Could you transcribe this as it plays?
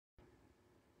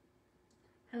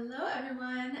Hello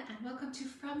everyone, and welcome to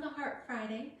From the Heart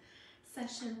Friday,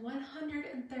 session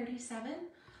 137,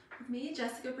 with me,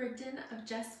 Jessica Brigden of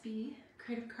DSP,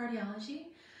 Creative Cardiology,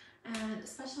 and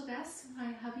special guest,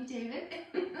 my hubby David.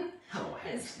 Hello,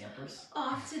 happy stampers.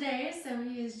 Off today, so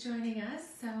he is joining us.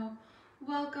 So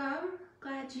welcome,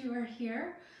 glad you are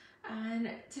here.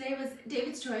 And today was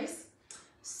David's choice,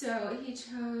 so he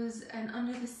chose an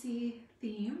Under the Sea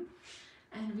theme.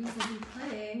 And we will be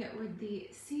playing with the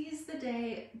Seize the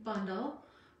Day bundle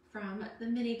from the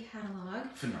mini catalog.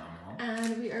 Phenomenal.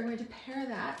 And we are going to pair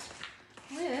that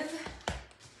with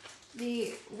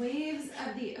the Waves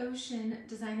of the Ocean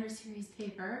Designer Series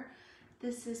paper.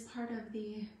 This is part of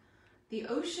the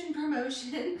ocean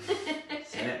promotion.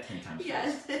 Say that 10 times.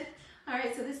 Yes. All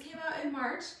right, so this came out in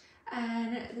March,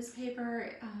 and this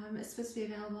paper is supposed to be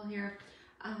available here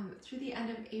through the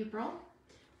end of April.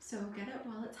 So get it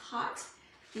while it's hot.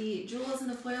 The jewels and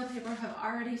the foil paper have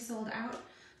already sold out,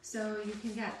 so you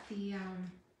can get the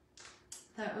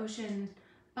ocean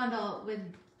bundle with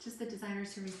just the designer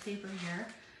series paper here.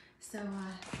 So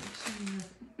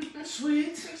Sweet.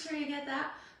 make sure you get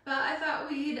that. But I thought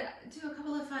we'd do a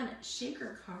couple of fun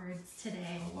shaker cards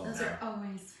today. Those are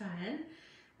always fun,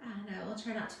 and we'll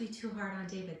try not to be too hard on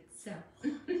David. So,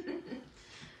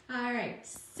 all right.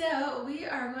 So we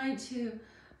are going to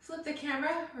flip the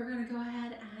camera. We're going to go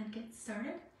ahead and get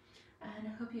started, and I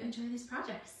hope you enjoy these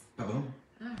projects. Ba-boom.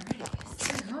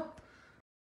 Alrighty, so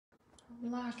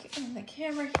lock in the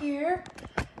camera here.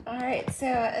 Alright, so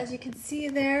as you can see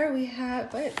there, we have,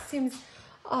 but it seems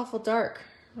awful dark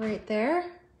right there,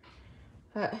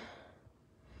 but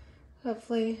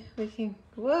hopefully we can,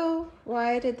 whoa,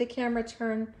 why did the camera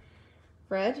turn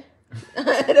red?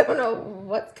 I don't know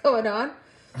what's going on,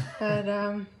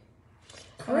 but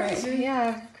Crazy. Right,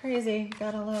 yeah, crazy.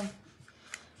 Gotta love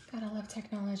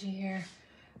technology here.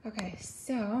 Okay,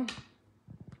 so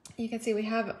you can see we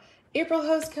have April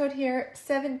host code here,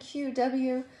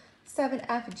 7QW,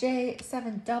 7FJ,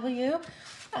 7W.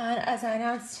 And as I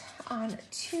announced on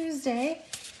Tuesday,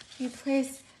 you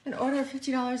place an order of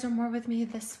 $50 or more with me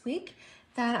this week,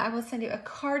 then I will send you a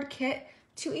card kit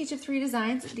to each of 3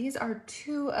 designs. These are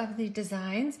 2 of the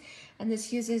designs, and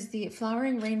this uses the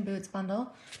Flowering Rain Boots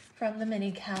bundle from the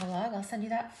mini catalog. I'll send you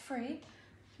that free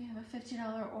if you have a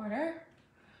 $50 order.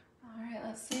 All right,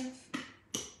 let's see if,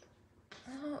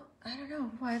 oh, I don't know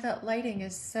why that lighting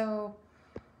is so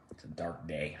It's a dark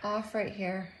day. off right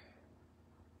here.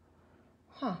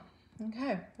 Huh,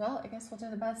 okay, well, I guess we'll do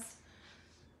the best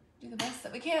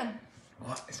that we can.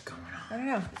 What is going I on? don't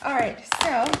know. All right,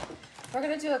 so we're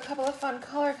gonna do a couple of fun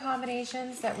color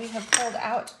combinations that we have pulled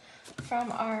out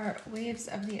from our Waves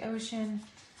of the Ocean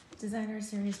Designer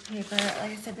Series paper.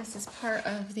 Like I said, this is part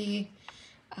of the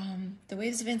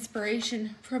Waves of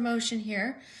Inspiration promotion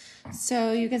here.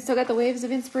 So you can still get the Waves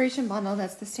of Inspiration bundle.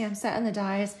 That's the stamp set and the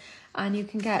dies. And you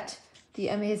can get the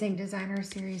amazing Designer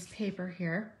Series paper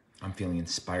here. I'm feeling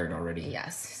inspired already.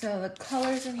 Yes, so the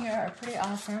colors in here are pretty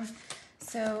awesome.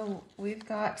 So we've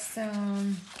got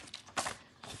some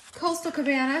Coastal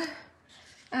Cabana,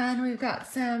 and we've got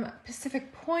some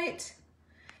Pacific Point,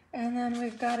 and then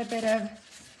we've got a bit of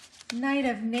Night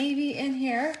of Navy in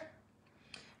here.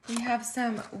 We have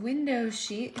some window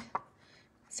sheet,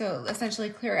 so essentially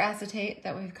clear acetate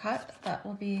that we've cut. That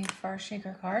will be for our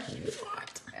shaker card.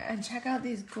 What? And check out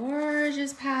these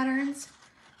gorgeous patterns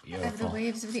of the Beautiful.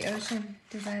 Waves of the Ocean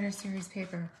Designer Series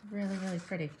paper. Really, really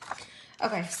pretty.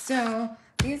 Okay, so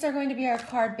these are going to be our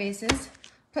card bases.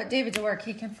 Put David to work.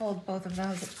 He can fold both of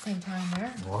those at the same time there.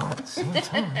 What? Same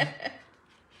time.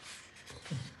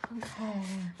 Okay.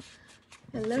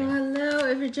 Hello, hello.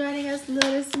 If you're joining us, let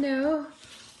us know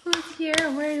who's here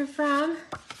and where you're from.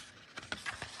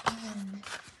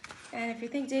 And if you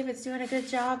think David's doing a good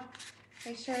job,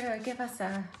 make sure to give us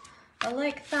a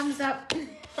like, thumbs up,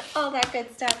 all that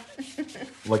good stuff.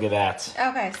 Look at that.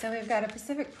 Okay, so we've got a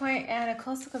Pacific Point and a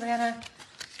Coastal Cabana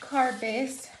card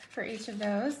base for each of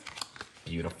those.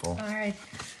 Beautiful. All right,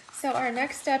 so our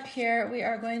next step here, we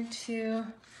are going to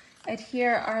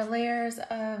adhere our layers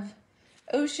of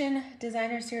Ocean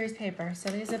Designer Series paper. So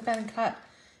these have been cut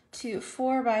to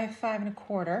 4 by 5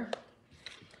 1/4.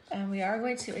 And we are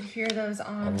going to adhere those I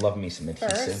on love me some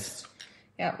adhesive. first.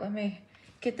 Yeah, let me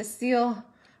get the seal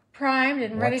primed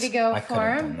and ready to go I for could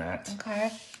have him. done that.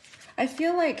 Okay. I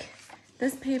feel like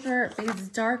this paper is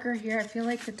darker here. I feel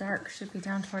like the dark should be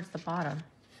down towards the bottom.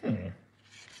 All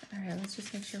right, let's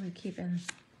just make sure we keep in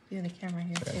view of the camera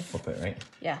here Gotta too. flip it, right?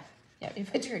 Yeah, yeah, you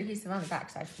put your adhesive on the back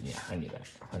side. Yeah, I knew that.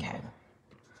 I knew Okay.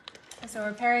 that. So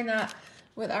we're pairing that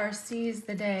with our Seize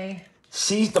the Day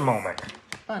Seize the moment.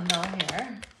 bundle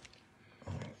here.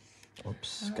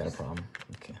 Oops, got a problem.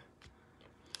 Okay.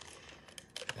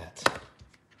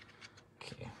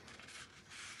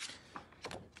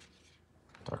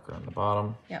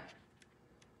 bottom. Yep.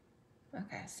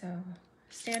 Okay, so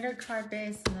standard card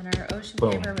base, and then our ocean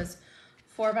Boom. paper was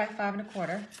 4 by 5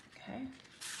 1/4. Okay.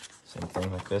 Same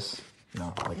thing like this.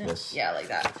 No, like this. Yeah, like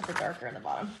that. Put the darker in the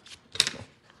bottom.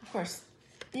 Of course,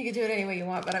 you can do it any way you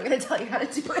want, but I'm going to tell you how to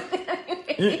do it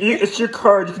anyway. It's your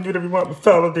card. You can do whatever you want, but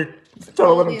follow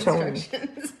what I'm telling you.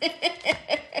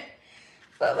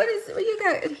 But what you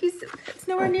got? It's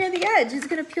nowhere near the edge. It's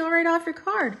going to peel right off your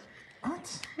card.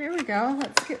 What? There we go.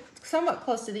 Let's get somewhat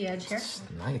close to the edge here.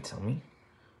 Now you tell me.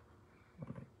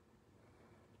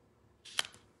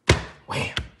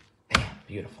 Wham. Bam.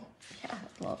 Beautiful. Yeah,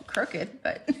 a little crooked,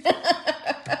 but...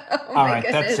 All right,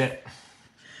 that's it.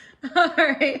 All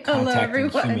right, hello Contacting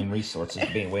everyone. human resources,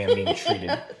 the way I'm being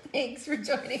treated. Thanks for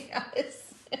joining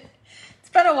us. It's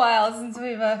been a while since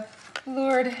we've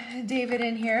lured David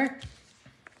in here.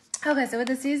 Okay, so with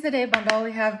the Seize the Day bundle,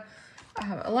 we have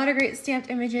a lot of great stamped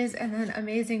images and then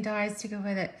amazing dies to go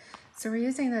with it. So we're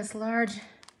using this large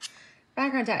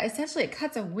background die. Essentially, it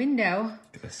cuts a window.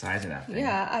 Look at the size of that thing.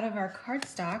 Yeah, out of our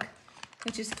cardstock,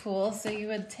 which is cool. So you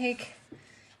would take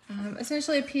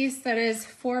essentially a piece that is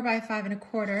 4 by 5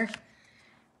 1/4.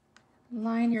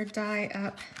 Line your die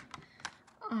up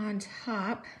on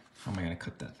top. How am I going to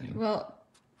cut that thing? Well,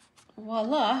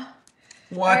 voila.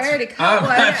 What? I already cut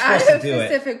one out of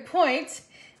Pacific Point,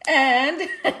 and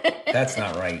That's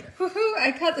not right. woohoo,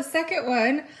 I cut the second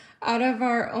one out of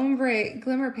our ombre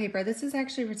glimmer paper. This is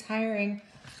actually retiring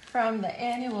from the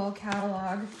annual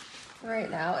catalog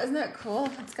right now. Isn't that cool?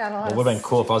 It's got a lot It would have been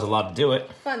cool if I was allowed to do it.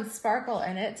 fun sparkle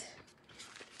in it.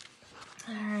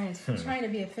 All right, trying to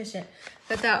be efficient.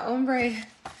 But that ombre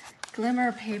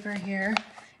glimmer paper here,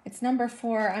 it's number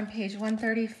 4 on page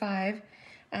 135,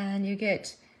 and you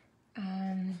get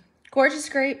Gorgeous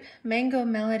Grape, Mango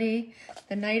Melody,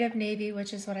 The Night of Navy,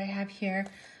 which is what I have here,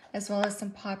 as well as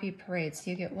some Poppy Parade.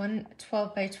 So you get one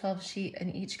 12 by 12 sheet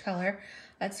in each color.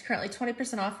 That's currently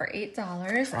 20% off for $8.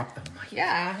 Drop the mic.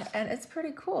 Yeah, and it's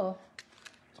pretty cool.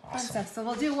 Awesome. Fun stuff. So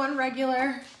we'll do one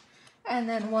regular and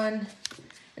then one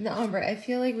in the ombre. I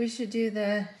feel like we should do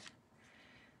the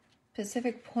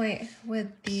Pacific Point with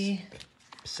the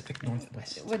Pacific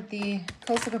Northwest. with the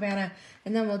Coastal Cabana,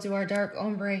 and then we'll do our dark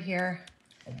ombre here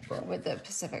with the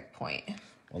Pacific Point.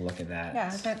 Well, look at that. Yeah,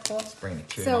 isn't that cool? Bring the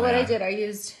tear So in what my I eye. did, I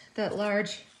used that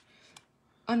large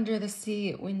under the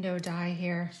sea window die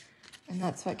here, and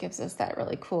that's what gives us that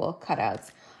really cool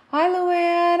cutouts. Hi,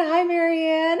 Luann. Hi,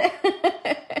 Marianne.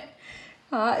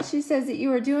 She says that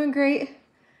you are doing great,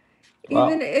 even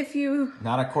Well, if you...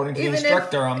 Not according to the Even if-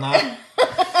 instructor, I'm not.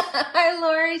 Hi,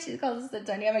 Lori. She calls us the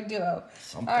dynamic duo.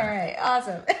 Something. All right,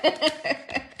 awesome.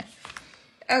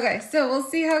 Okay, so we'll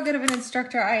see how good of an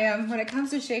instructor I am. When it comes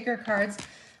to shaker cards,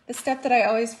 the step that I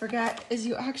always forget is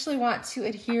you actually want to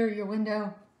adhere your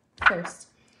window first.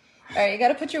 All right, you got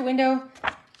to put your window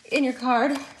in your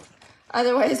card.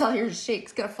 Otherwise, all your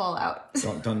shake's going to fall out.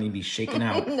 Don't need to be shaken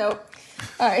out. Nope.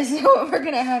 All right, so what we're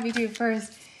going to have you do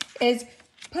first is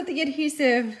put the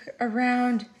adhesive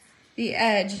around the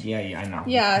edge. Yeah, I know.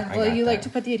 Yeah, I well, got you like that. to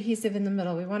put the adhesive in the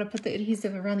middle. We want to put the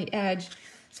adhesive around the edge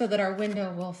so that our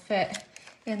window will fit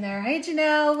in there. Hi,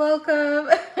 Janelle. Welcome.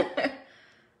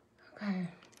 Okay.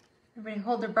 Everybody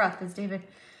hold their breath as David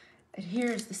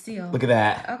adheres the seal. Look at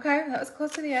that. Okay, that was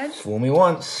close to the edge. Fool me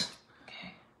once.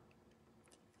 Okay.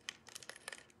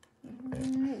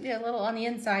 Yeah, a little on the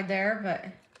inside there, but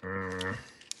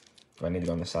Do I need to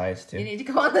go on the sides too? you need to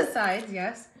go on the sides,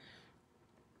 yes.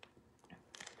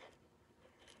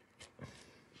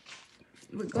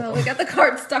 Well, we got the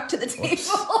card stuck to the table.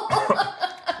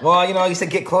 Well, you said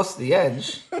get close to the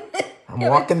edge. I'm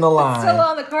walking the line. It's still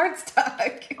on the card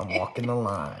stuck. I'm walking the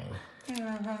line.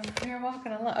 You're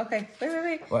walking a lot. Okay,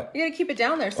 wait. What? You gotta keep it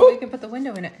down there so we can put the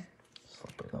window in it.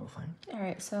 Slippery little thing. All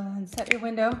right, so then set your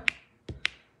window.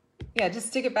 Yeah, just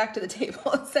stick it back to the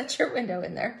table and set your window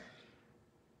in there.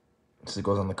 So it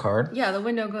goes on the card? Yeah, the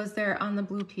window goes there on the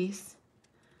blue piece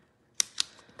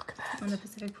Look at that. on the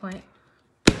Pacific Point.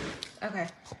 Okay.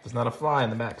 There's not a fly on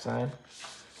the backside.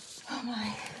 Oh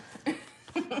my.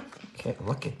 Okay,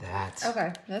 look at that.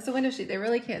 Okay, that's a window sheet. They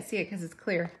really can't see it because it's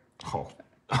clear. Oh,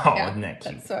 Yeah, isn't that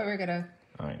cute? that's why we're gonna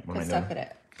All right, what put am I stuff doing? in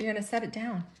it. You're gonna set it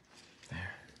down.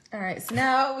 There. All right, so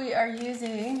now we are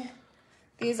using,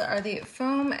 these are the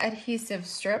foam adhesive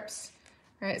strips.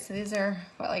 All right, so these are,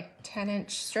 like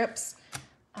 10-inch strips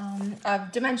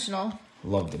of dimensional.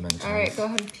 Love dimensions. All right, go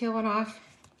ahead and peel one off.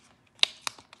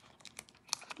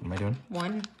 What am I doing?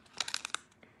 One.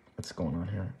 What's going on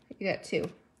here? You got 2.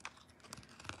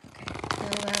 Okay, peel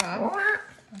that off.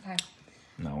 Okay.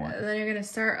 No, what? Then you're gonna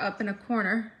start up in a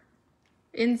corner.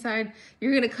 Inside,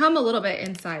 you're gonna come a little bit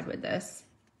inside with this.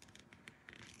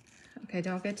 Okay,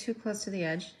 don't get too close to the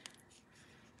edge.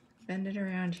 Bend it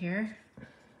around here.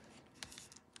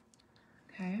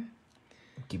 Okay.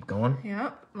 Keep going.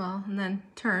 Yeah, well, and then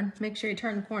turn. Make sure you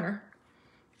turn the corner.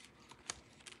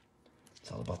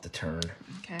 It's all about the turn.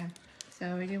 Okay,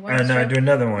 so we do one And strip. now do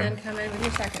another one. Then come in with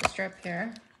your second strip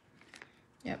here.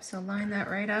 Yep, so line that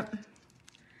right up.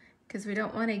 Because we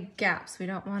don't want any gaps. We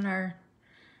don't want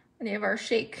any of our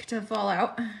shake to fall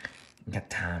out. You got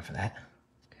time for that.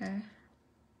 Okay.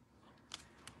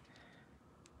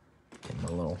 Give him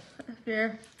a little.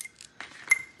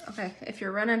 If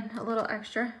you're running a little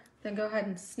extra, then go ahead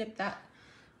and snip that.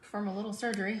 Perform a little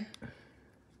surgery.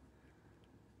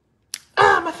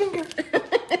 Ah, my finger.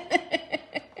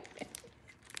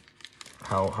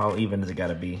 How even does it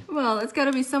gotta be? Well, it's got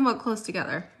to be somewhat close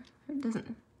together. It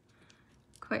doesn't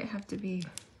quite have to be.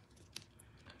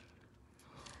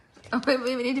 Oh, but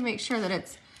we need to make sure that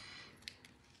it's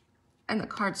in the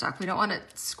cardstock. We don't want it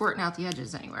squirting out the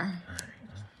edges anywhere. All right.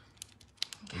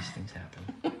 These things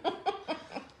happen.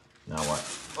 Now what?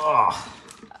 Oh.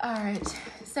 All right.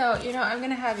 So, I'm going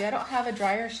to have you. I don't have a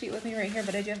dryer sheet with me right here,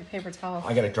 but I do have a paper towel.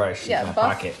 I got a dry sheet in my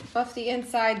pocket. Buff the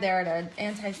inside there to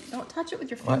don't touch it with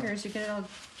your fingers. You get it all.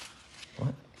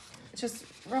 What? Just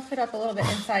rough it up a little bit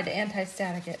inside to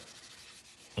anti-static it.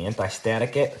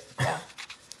 Anti-static it? Yeah.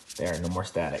 There, no more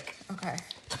static. Okay.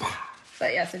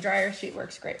 But yes, a dryer sheet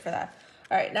works great for that.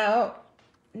 All right, now.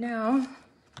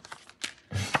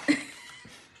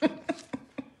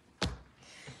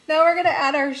 Now we're gonna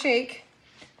add our shake.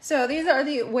 So these are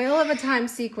the Whale of a Time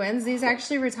sequins. These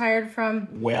actually retired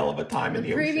from Whale of a Time in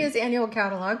the previous ocean. annual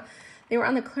catalog. They were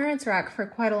on the clearance rack for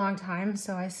quite a long time,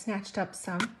 so I snatched up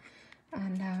some.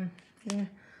 And they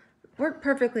work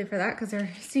perfectly for that because they're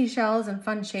seashells and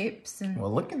fun shapes. And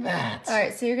Well, look at that. all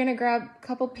right, so you're gonna grab a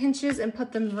couple pinches and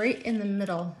put them right in the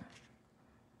middle.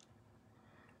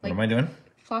 What am I doing?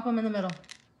 Plop them in the middle.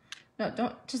 No,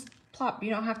 don't just plop. You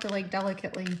don't have to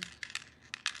delicately.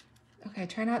 Okay,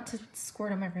 try not to squirt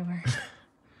them everywhere.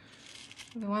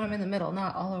 We want them in the middle,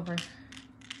 not all over.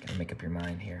 Gotta make up your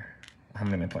mind here. How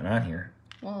many am I putting on here?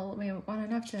 Well, we want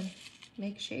enough to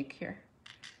make shake here.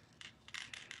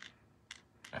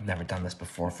 I've never done this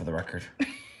before, for the record.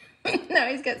 No,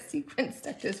 he's got sequins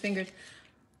stuck to his fingers.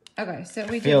 Okay, so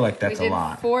we feel like that's a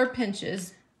lot. 4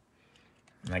 pinches.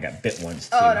 And I got bit ones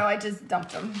too. Oh no, I just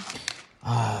dumped them.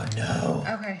 Oh no.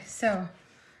 Okay, so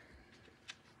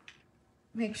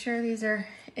make sure these are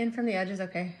in from the edges.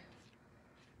 Okay,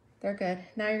 they're good.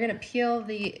 Now you're gonna peel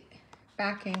the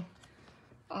backing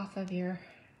off of your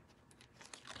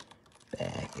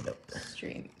Back it up.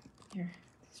 your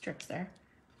strips there.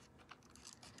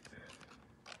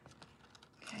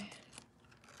 Okay.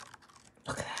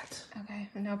 Look at that. Okay,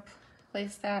 and now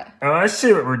place that Oh, I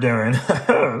see what we're doing. Look at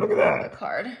on the that.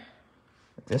 card.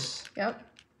 Like this. Yep.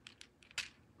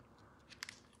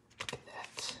 Look at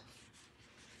that.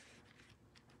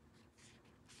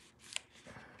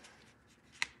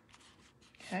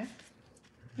 Okay.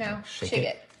 Now shake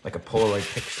it. Like a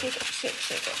Polaroid picture.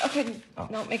 Shake it. Okay,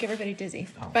 don't make everybody dizzy.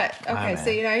 Oh, But okay, my so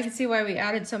bad. you can see why we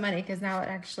added so many because now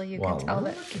you Well, can tell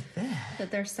look at that.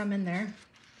 that there's some in there.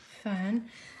 Fun.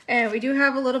 And we do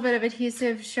have a little bit of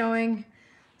adhesive showing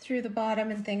through the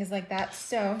bottom and things like that.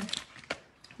 So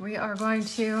we are going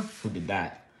to Who did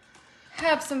that?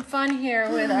 have some fun here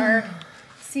with our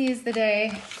Seize the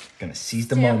Day Gonna seize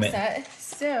the stamp moment. set.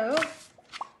 So I'm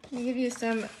gonna give you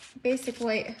some basic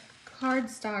white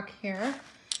cardstock here.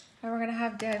 And we're gonna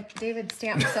have David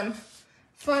stamp some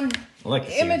fun I like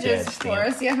to see your images dad for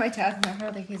stamp. us. Yeah, my dad. I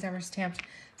don't think he's ever stamped.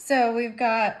 So we've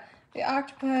got the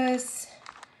octopus.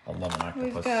 I love an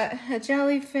octopus. We've got a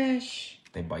jellyfish.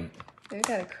 They bite. We've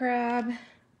got a crab.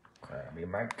 Grab your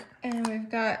mic. And we've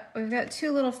got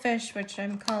 2 little fish, which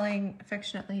I'm calling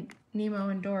affectionately Nemo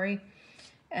and Dory.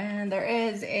 And there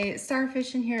is a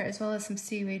starfish in here as well as some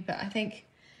seaweed, but I think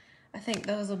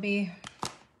those will be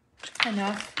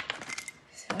enough.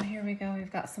 So here we go.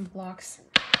 We've got some blocks.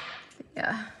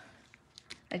 Yeah,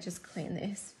 I just cleaned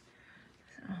these.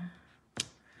 So,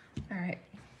 all right.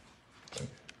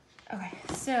 Okay,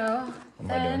 so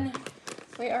What am I doing? then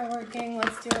we are working.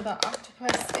 Let's do the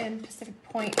octopus in Pacific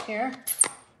Point here.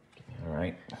 All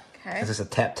right. Okay. Is this a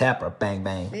tap tap or a bang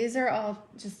bang? These are all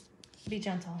just be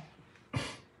gentle.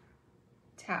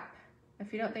 Tap.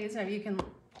 If you don't think it's enough, you can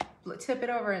tip it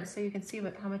over and so you can see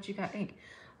how much you got ink.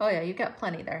 Oh yeah, you got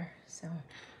plenty there. So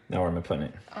Now where am I putting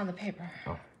it? on the paper.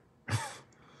 Oh.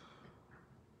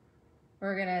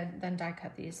 We're gonna then die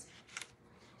cut these.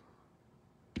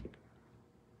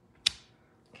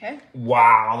 Okay.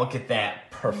 Wow, look at that.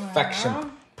 Perfection.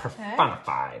 Wow.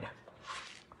 Personified.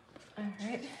 All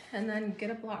right, and then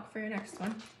get a block for your next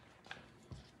one.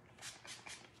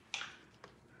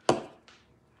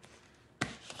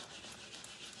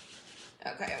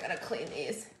 Okay, I'm gonna clean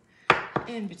these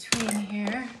in between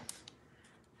here.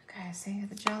 Okay, see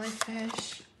the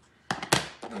jellyfish.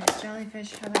 Nice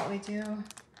jellyfish. How about we do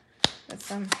with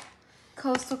some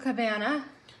Coastal Cabana?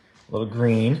 A little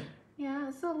green. Yeah,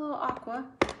 it's a little aqua.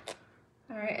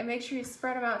 All right, and make sure you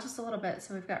spread them out just a little bit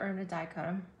so we've got room to die cut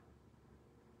them.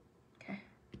 Okay.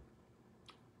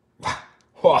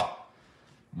 Whoa.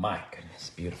 My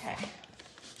goodness, beautiful. Okay.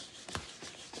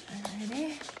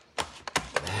 Alrighty.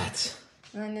 That.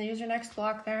 And then use your next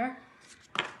block there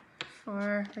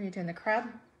for, what are you doing, the crab?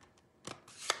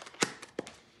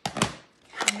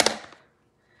 Okay.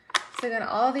 So then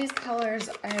all these colors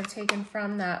I have taken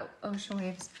from that Ocean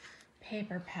Waves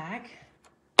paper pack.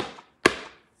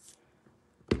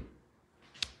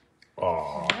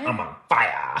 Oh, okay. I'm on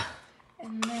fire.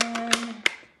 And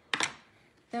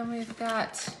then we've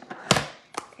got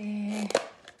a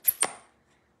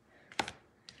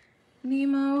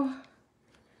Nemo.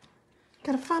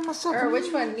 Gotta find myself. Or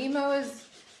which one? Nemo is,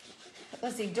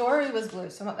 let's see, Dory was blue.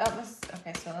 So that was,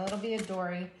 okay, so that'll be a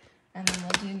Dory. And then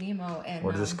we'll do Nemo and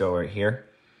where does this go? Right here?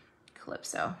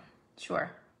 Calypso.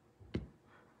 Sure.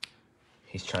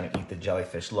 He's trying to eat the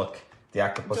jellyfish. Look, the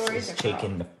octopus Dory's is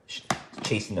chasing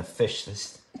the fish.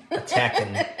 This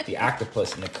attacking the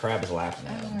octopus, and the crab is laughing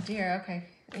at him. Oh dear, okay.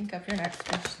 Ink up your next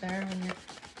fish there when you're...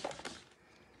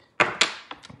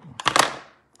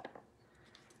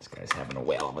 This guy's having a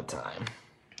whale of a time.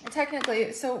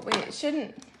 Technically, so wait, it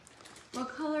shouldn't... What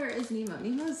color is Nemo?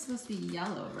 Nemo is supposed to be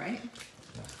yellow, right?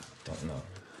 Don't know.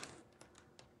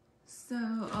 So,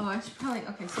 oh, I should probably...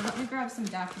 Okay, so let me grab some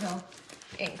daffodil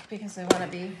ink because I want to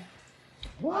be...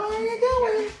 Where are you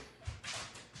going?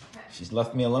 She's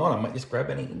left me alone. I might just grab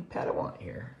any ink pad I want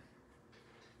here.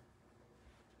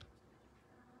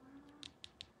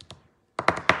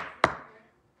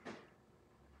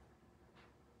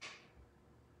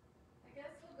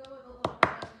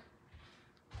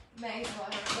 Mango,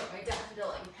 I have to put my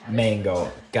daffodil ink pad.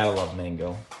 Mango. Gotta love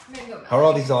mango. Mango. How are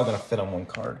all these all gonna fit on one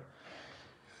card?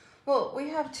 Well, we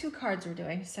have 2 cards we're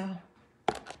doing, so.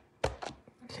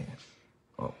 Okay.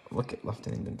 Oh, look at left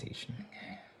an indentation.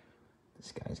 Okay.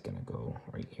 This guy's gonna go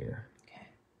right here. Okay.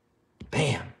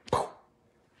 Bam! Poof.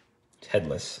 It's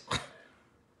headless. Oh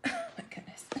my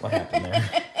goodness. What happened there?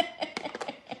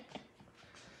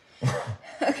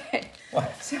 Okay.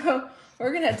 What? So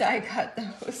we're gonna die cut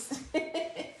those.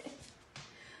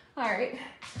 All right.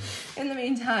 In the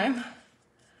meantime.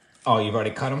 Oh, you've already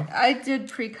cut them? I did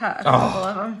pre-cut a couple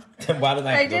of them. Then why did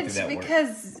I have to go through that work?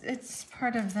 Because it's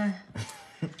part of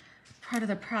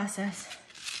the process.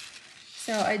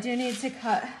 So I do need to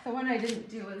cut. The one I didn't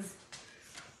do was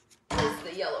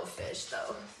the yellow fish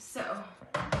though. So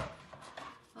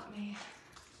let me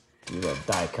Do that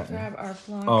die cutting. grab our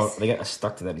blocks. Oh, they got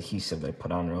stuck to that adhesive they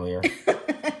put on earlier.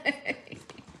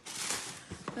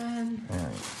 Then All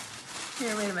right.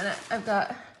 here, wait a minute. I've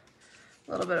got a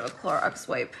little bit of a Clorox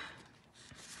wipe.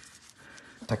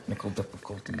 Technical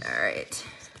difficulties. All right.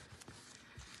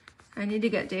 I need to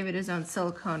get David his own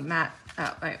silicone mat.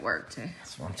 That might work to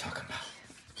That's what I'm talking about.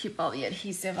 keep all the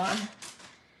adhesive on. I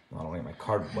don't want to get my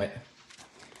card wet.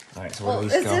 All right, so Well, where do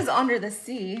these this go? is under the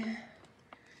sea.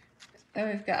 Then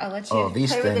we've got, I'll let you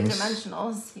these play with the things.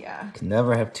 dimensionals. Yeah. Can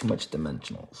never have too much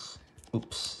dimensionals.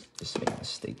 Oops, just made a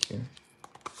mistake here.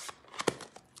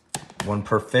 1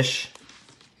 per fish.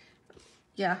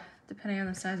 Yeah, depending on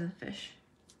the size of the fish.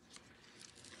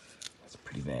 That's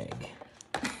pretty vague.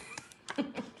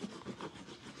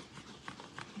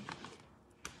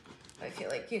 I feel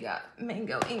like you got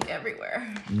mango ink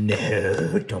everywhere.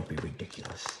 No, don't be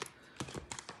ridiculous.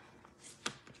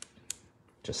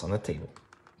 Just on the table.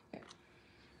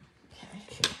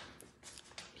 Okay.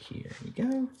 Here we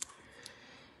go.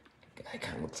 Guy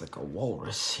kind of looks like a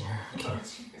walrus here. Okay.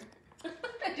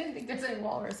 I didn't think there's any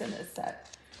walrus in this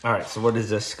set. All right, so where does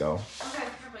this go? Okay,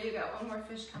 careful, you got one more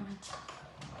fish coming.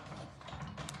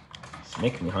 It's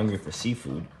making me hungry for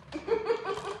seafood.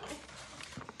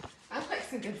 I like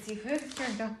some good seafood. Here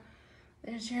we go.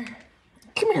 There's your...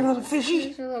 Come here, little fishy.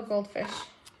 There's your little goldfish.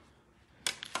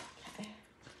 Okay.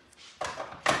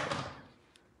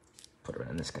 Put it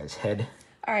on this guy's head.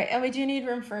 All right, and we do need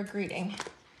room for a greeting.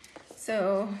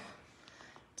 So,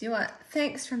 do you want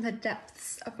thanks from the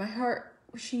depths of my heart,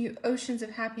 wishing you oceans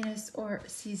of happiness, or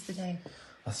seize the day?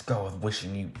 Let's go with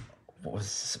wishing you. What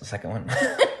was the second one?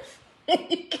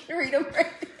 You can read them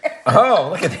right there. Oh,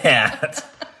 look at that.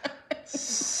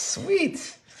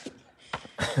 Sweet.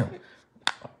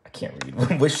 I can't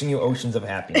read. Wishing you oceans of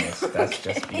happiness. That's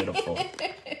just beautiful.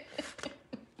 Okay.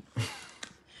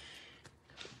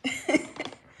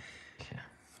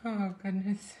 Oh,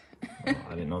 goodness. Oh, I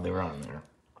didn't know they were on there.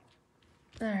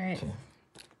 All right. Okay.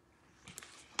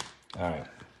 All right.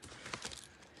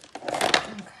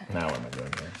 Okay. Now what am I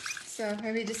doing here? So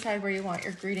maybe decide where you want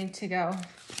your greeting to go.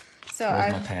 So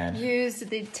Where's my I've pad? used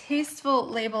the Tasteful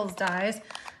Labels dies.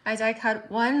 I die cut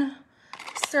one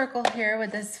circle here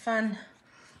with this fun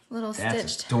little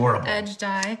stitched adorable. edge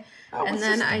die. Oh, and what's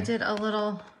then this I thing? did a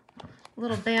little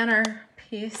banner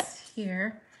piece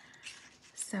here.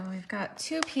 So we've got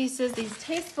two pieces. These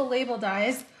Tasteful Label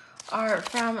dies are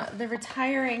from the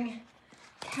retiring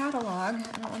catalog.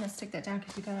 I don't want to stick that down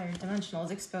because you got all your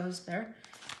dimensionals exposed there.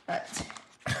 But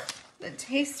the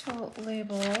Tasteful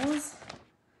Labels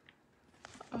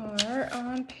are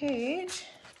on page,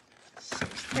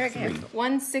 here again,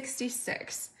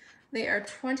 166. They are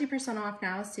 20% off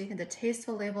now, so you get the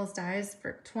Tasteful Labels dies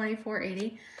for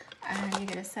 $24.80, and you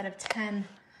get a set of 10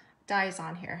 dies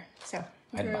on here. So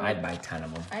I'd buy 10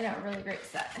 of them. I know, really great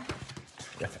set.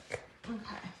 Terrific.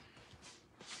 Okay.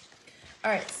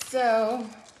 All right, so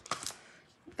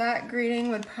that greeting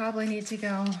would probably need to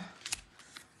go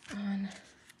on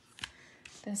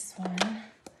this one.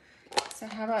 So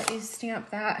how about you stamp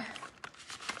that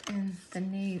in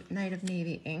the Night of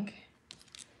Navy ink?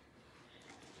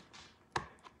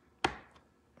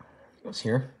 Goes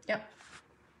here. Yep.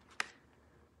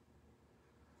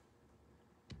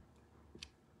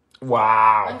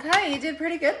 Wow. Okay, you did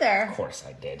pretty good there. Of course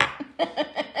I did.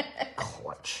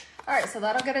 Clutch. All right, so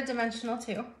that'll get a dimensional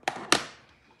too.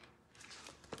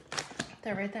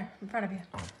 They're right there in front of you.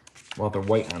 Oh. Well, they're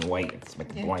white on white. It's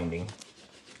like blinding.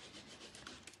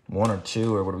 One or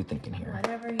two, or what are we thinking here?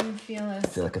 Whatever you feel is I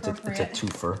feel like it's a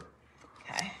twofer.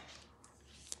 Okay.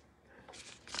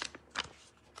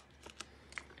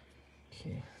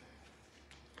 Okay.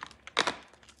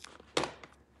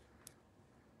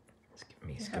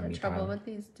 You're having trouble with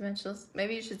these dimensionals.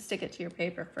 Maybe you should stick it to your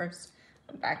paper first.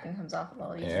 The backing comes off a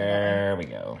little easier. There we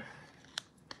go.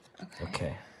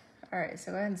 Okay. All right,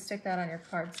 so go ahead and stick that on your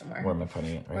card somewhere. Where am I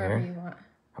putting it? Right Wherever here? you want.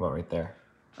 How about right there?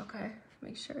 Okay,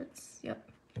 make sure it's, yep.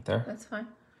 Right there? That's fine.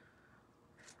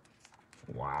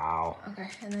 Wow. Okay,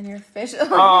 and then your fish.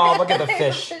 Oh, look at the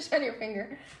fish. Fish on your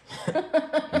finger.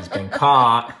 He's been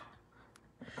caught.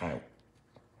 All right.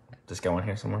 Just go in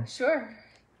here somewhere? Sure.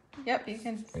 Yep, you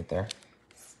can Right there?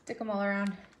 stick them all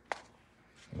around.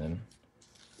 And then,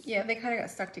 Yeah, they kind of got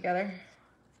stuck together.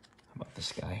 how about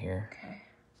this guy here? Okay,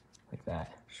 Like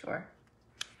that. sure.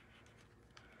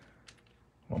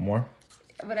 One more?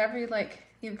 Whatever you like.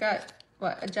 You've got,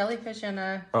 what, a jellyfish and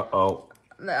a... Uh-oh.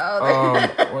 No,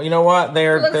 Well, you know what?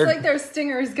 looks like their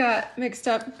stingers got mixed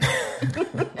up.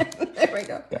 There we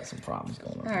go. Got some problems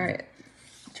going on. All right.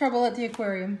 Trouble at the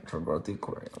aquarium. Trouble at the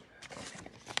aquarium.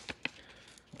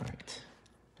 All right.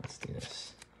 Let's do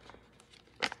this.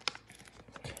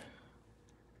 Okay.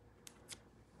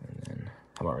 And then,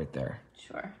 how about right there?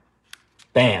 Sure.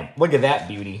 Bam! Look at that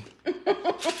beauty.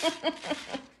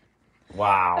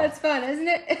 Wow. That's fun, isn't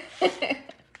it?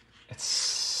 It's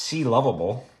sea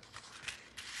lovable.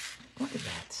 Look at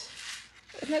that.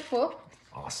 Isn't that cool?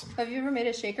 Awesome. Have you ever made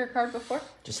a shaker card before?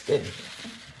 Just did.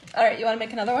 All right, you want to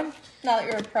make another one? Now that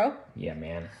you're a pro? Yeah,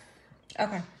 man.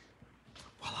 Okay.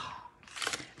 Voila.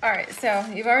 All right, so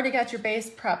you've already got your base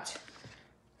prepped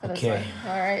for this one.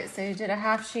 All right, so you did a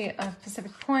half sheet of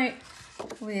Pacific Point.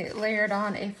 We layered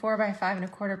on a 4x5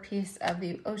 1/4 piece of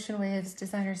the Ocean Waves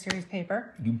Designer Series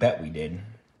paper. You bet we did.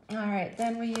 All right,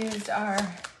 then we used our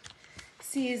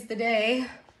Seize the Day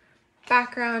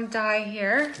background die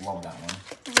here Love that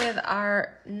one. with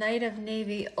our Night of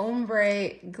Navy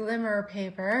ombre glimmer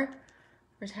paper,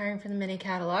 retiring from the mini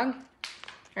catalog. All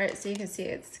right, so you can see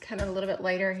it's kind of a little bit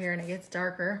lighter here and it gets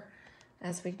darker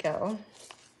as we go.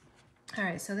 All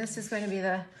right, so this is going to be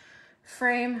the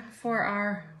frame for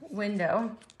our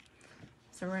window.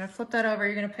 So we're gonna flip that over.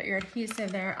 You're gonna put your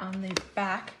adhesive there on the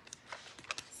back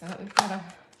so that we've got a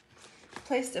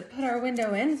place to put our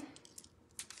window in.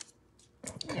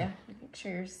 Okay. Yeah, make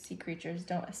sure your sea creatures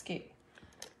don't escape.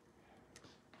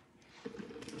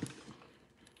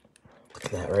 Look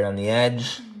at that, right on the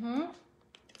edge. Mm-hmm.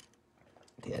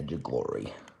 The edge of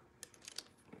glory.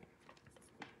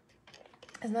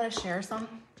 Isn't that a Cher song?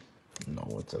 No,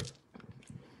 it's a...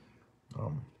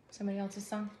 Somebody else's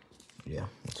song? Yeah,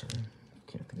 what's her name?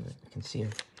 I can't think of it. I can see her.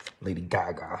 Lady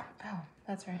Gaga. Oh,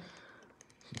 that's right.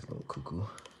 She's a little cuckoo.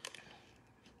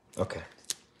 Okay.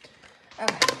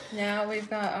 Okay, now we've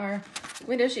got our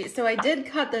window sheet. So I did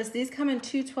cut this. These come in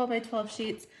two 12x12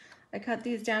 sheets. I cut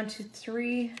these down to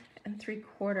 3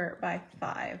 3/4 by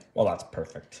 5. Well, that's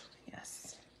perfect.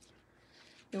 Yes.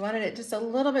 We wanted it just a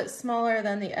little bit smaller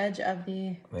than the edge of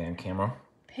the Land camera.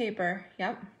 paper.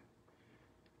 Yep.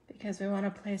 Because we want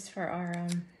a place for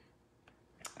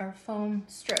our foam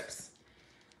strips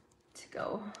to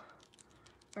go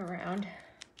around.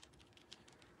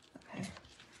 Okay.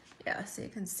 Yeah, so you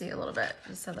can see a little bit,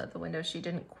 just so that the window sheet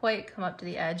didn't quite come up to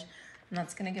the edge. And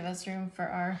that's gonna give us room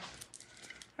for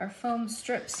our foam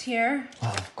strips here.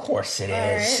 Well, of course it is. All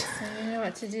right, so you know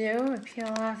what to do. We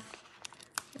peel off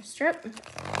your strip.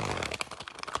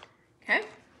 Okay.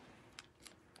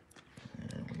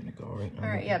 And we're gonna go right All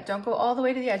right, yep, don't go all the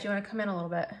way to the edge. You wanna come in a little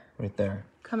bit. right there.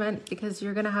 Come in, because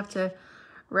you're gonna have to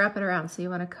wrap it around. So you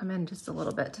wanna come in just a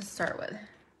little bit to start with.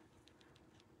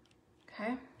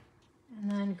 Okay,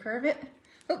 and then curve it.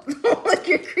 Oh, like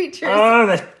your creatures. Oh,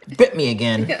 that bit me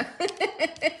again. Yeah.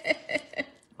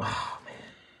 Oh,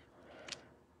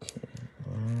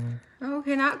 man.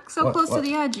 Okay, not so close to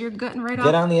the edge. You're getting right off.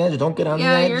 Get on the edge. Don't get on the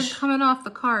edge. Yeah, you're coming off the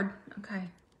card. Okay.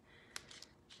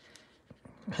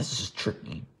 This is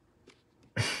tricky.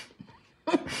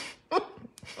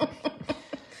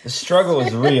 The struggle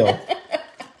is real.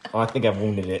 Oh, I think I've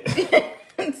wounded it.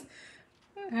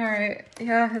 All right.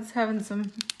 Yeah, it's having a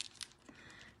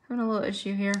little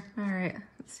issue here. All right.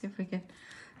 Let's see if we can,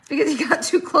 because you got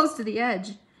too close to the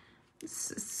edge.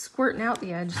 It's squirting out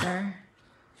the edge there.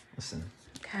 Listen.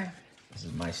 Okay. This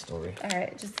is my story. All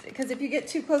right. Just because if you get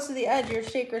too close to the edge, your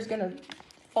shaker's going to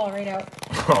fall right out.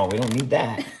 Oh, we don't need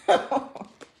that. All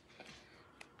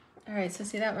right. So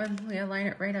see that one? We align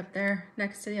it right up there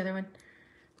next to the other one.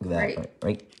 Look at that.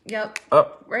 Right. Yep.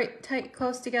 Up. Right tight,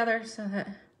 close together, so that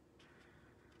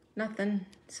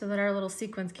so that our little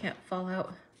sequins can't fall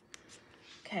out.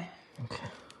 Okay. Okay.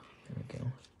 There we go.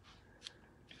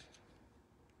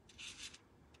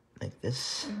 Like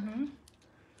this. Mm-hmm.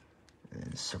 And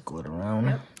then circle it around.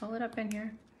 Yep, pull it up in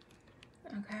here.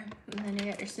 Okay, and then you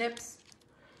get your snips.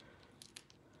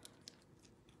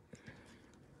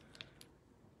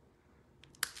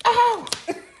 Ow!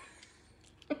 Okay,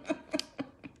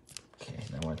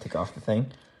 now I want to take off the thing.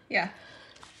 Yeah.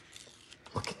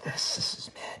 Look at this. This is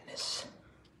madness.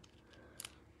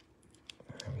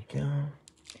 There we go.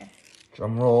 Okay.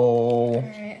 Drum roll. All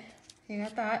right, you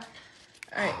got that.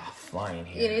 All right. Oh, flying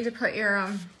here. You need to put your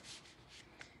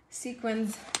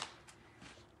sequins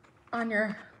on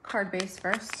your card base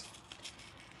first.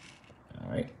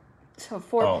 All right. So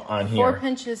four on four here.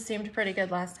 pinches seemed pretty good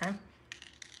last time.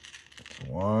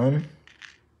 One.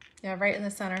 Yeah, right in the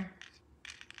center.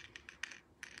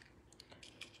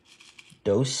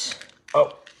 Dose.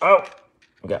 Oh, oh.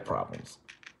 We got problems.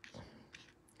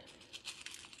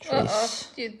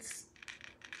 Trace. It's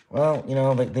Well, you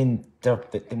know, they want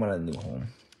a new home.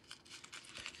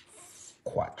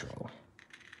 Quattro.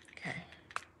 okay.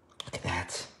 Look at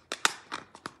that.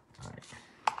 All right.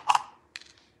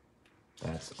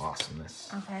 That's awesomeness.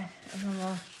 Okay, and then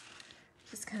we'll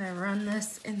just kind of run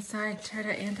this inside, try to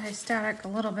anti-static a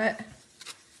little bit.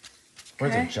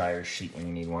 Where's a Okay. gyre sheet when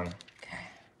you need one? Okay.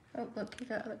 Oh, look, you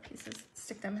got other pieces.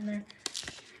 Stick them in there.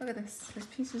 Look at this. There's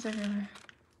pieces everywhere.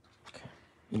 Okay.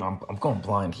 You know, I'm going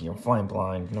blind here. I'm flying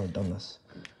blind. I've never done this.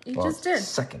 You Well, just did.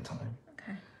 Second time.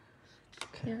 Okay.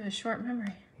 You have a short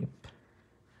memory. Yep.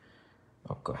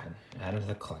 Oh, go ahead. Add it to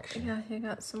the collection. Yeah, you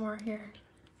got some more here.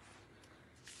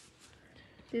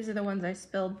 These are the ones I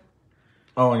spilled.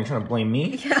 Oh, and you're trying to blame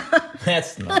me? Yeah.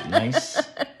 That's not nice.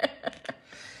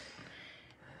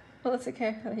 Well, it's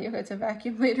okay. You get to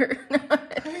vacuum later.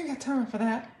 I ain't got time for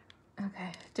that.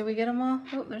 Okay. Did we get them all?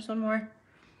 Oh, there's one more.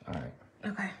 All right.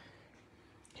 Okay.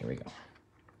 Here we go.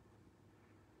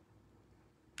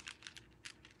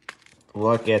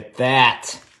 Look at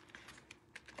that.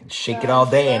 I can shake it all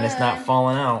day and it's not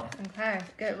falling out. Okay,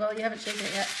 good. Well, you haven't shaken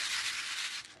it yet.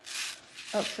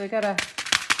 Oh, so we gotta,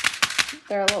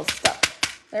 they're a little stuck.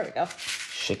 There we go.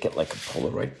 Shake it like a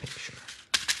Polaroid picture.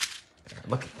 There,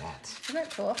 look at that. Isn't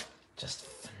that cool? Just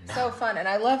So fun. And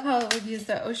I love how we've used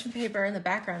the ocean paper in the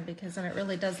background because then it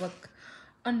really does look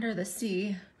under the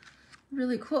sea.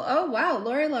 Really cool. Oh, wow.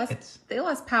 Lori they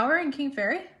lost power in King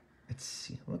Ferry?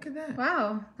 Look at that.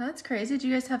 Wow, that's crazy. Do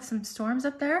you guys have some storms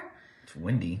up there? It's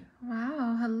windy.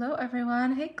 Wow. Hello,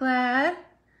 everyone. Hey, Glad.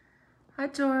 Hi,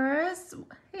 Doris.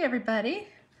 Hey, everybody.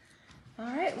 All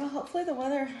right. Well, hopefully the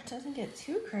weather doesn't get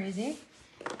too crazy.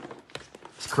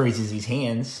 As crazy as these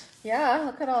hands. Yeah,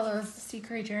 look at all those sea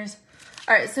creatures.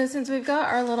 All right, so since we've got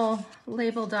our little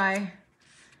label die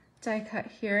cut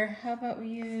here, how about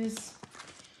we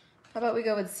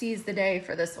go with Seize the Day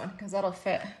for this one, because that'll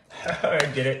fit. I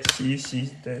get it. Seize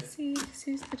the...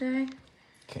 Seize the Day.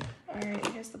 Okay. All right,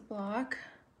 here's the block.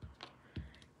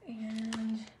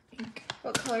 And ink.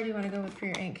 What color do you want to go with for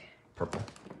your ink? Purple.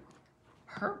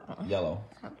 Purple? Yellow.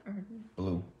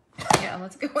 Blue. Yeah,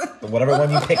 let's go with... Whatever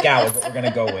one you pick out is what we're going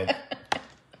to go with.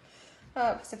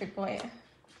 Pacific Point.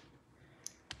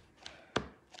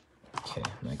 Okay,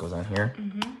 and that goes on here.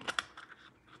 Mm-hmm.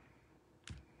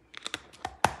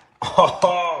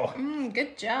 Oh,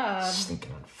 Good job.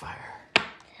 stinking on fire.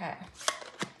 Okay.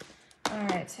 All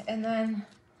right, and then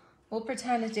we'll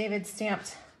pretend that David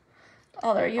stamped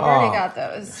all there. You've already got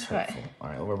those. But All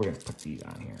right, well, we're going to put these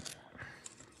on here.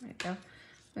 there you go.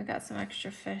 We got some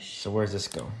extra fish. So where's this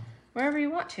go? Wherever you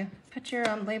want to. Put your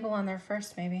label on there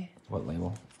first, maybe. What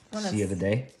label? One Sea of the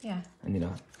day? Yeah. I need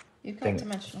a You've got thing.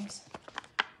 dimensionals.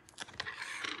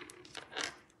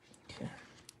 Okay.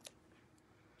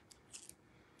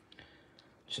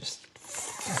 Just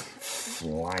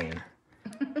flying.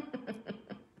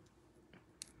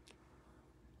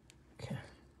 Okay.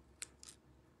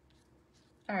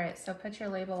 All right, so put your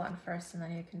label on first, and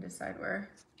then you can decide where.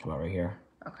 How about right here?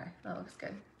 Okay, that looks good.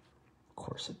 Of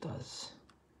course it does.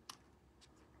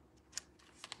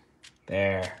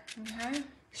 There. Okay.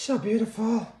 So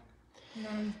beautiful. And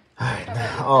then, All right, how about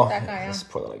you now, put that guy this on?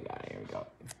 poor little guy. Here we go.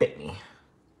 It bit me.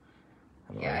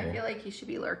 How about Yeah, right I here? feel like he should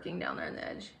be lurking down there on the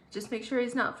edge. Just make sure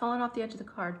he's not falling off the edge of the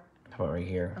card. How about right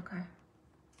here? Okay.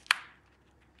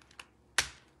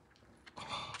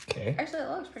 Okay. Actually,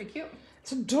 that looks pretty cute.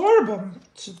 It's adorable.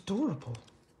 It's adorable.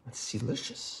 It's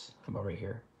delicious. How about right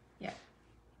here? Yeah,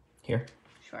 Here.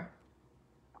 sure.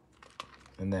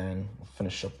 And then we'll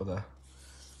finish up with a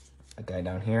guy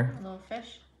down here. A little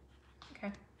fish.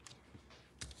 Okay.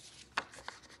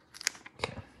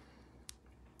 Okay.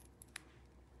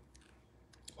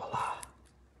 Voila.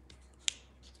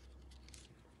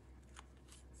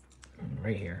 And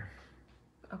right here.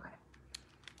 Okay.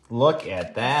 Look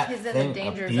at that He's in thing the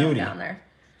danger of zone beauty. down there.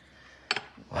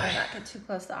 Better not get too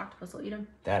close. The octopus will eat him.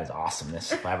 That is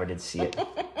awesomeness. If I ever did see it.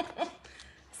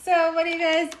 So, what do you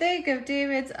guys think of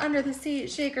David's Under the Sea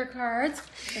shaker cards?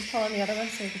 I'm pulling the other one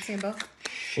so you can see them both.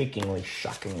 Shakingly,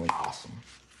 shockingly awesome.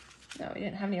 No, we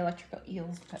didn't have any electrical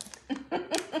eels, but.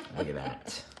 Look at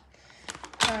that.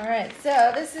 All right,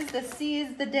 so this is the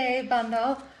Seize the Day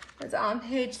bundle. It's on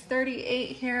page 38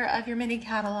 here of your mini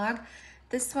catalog.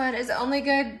 This one is only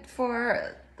good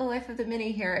for the life of the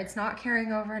mini here. It's not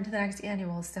carrying over into the next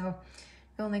annual, so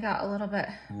you only got a little bit,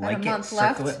 about a month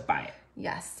left. Circle it, buy it.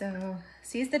 Yes, so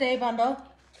Seize the Day bundle.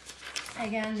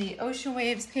 Again, the Ocean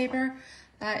Waves paper.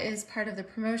 That is part of the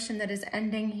promotion that is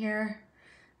ending here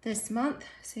this month.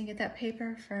 So you can get that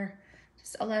paper for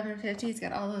just $11.50. It's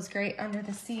got all those great under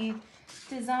the sea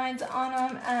designs on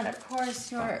them. And of course,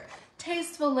 your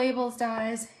tasteful labels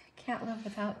dies. Can't live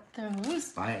without those.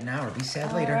 Buy it now or be sad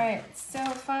All later. right, so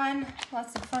fun.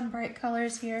 Lots of fun, bright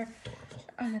colors here. Adorable.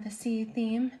 Under the sea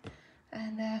theme.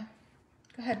 And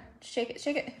go ahead, shake it,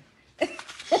 shake it.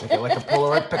 Shake it like a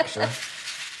Polaroid picture.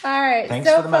 All right, Thanks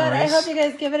so for the fun. memories. I hope you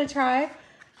guys give it a try.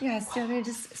 Yeah, so maybe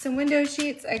just some window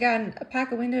sheets. I got a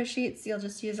pack of window sheets. You'll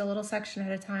just use a little section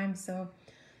at a time, so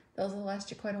those will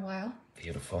last you quite a while.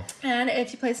 Beautiful. And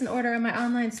if you place an order in my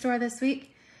online store this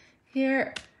week,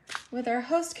 here with our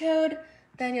host code,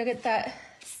 then you'll get that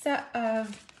set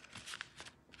of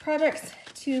projects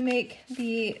to make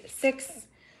the 6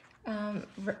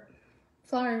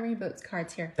 Flower and Rainbows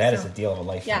cards here. That is a deal of a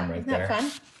lifetime right isn't there. that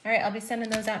fun? All right, I'll be sending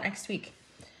those out next week.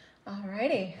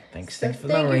 Alrighty. Thanks So for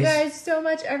the thank memories. you guys so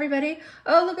much, everybody.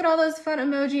 Oh, look at all those fun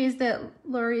emojis that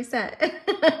Lori sent.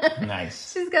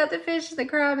 Nice. She's got the fish, the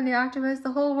crab, and the octopus.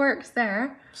 The whole works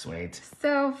there. Sweet.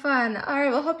 So fun. All right,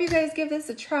 well, hope you guys give this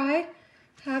a try.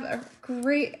 Have a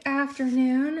great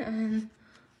afternoon and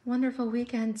wonderful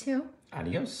weekend, too.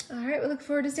 Adios. All right, we look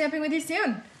forward to stamping with you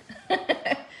soon.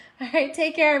 All right,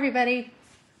 take care, everybody.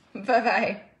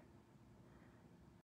 Bye-bye.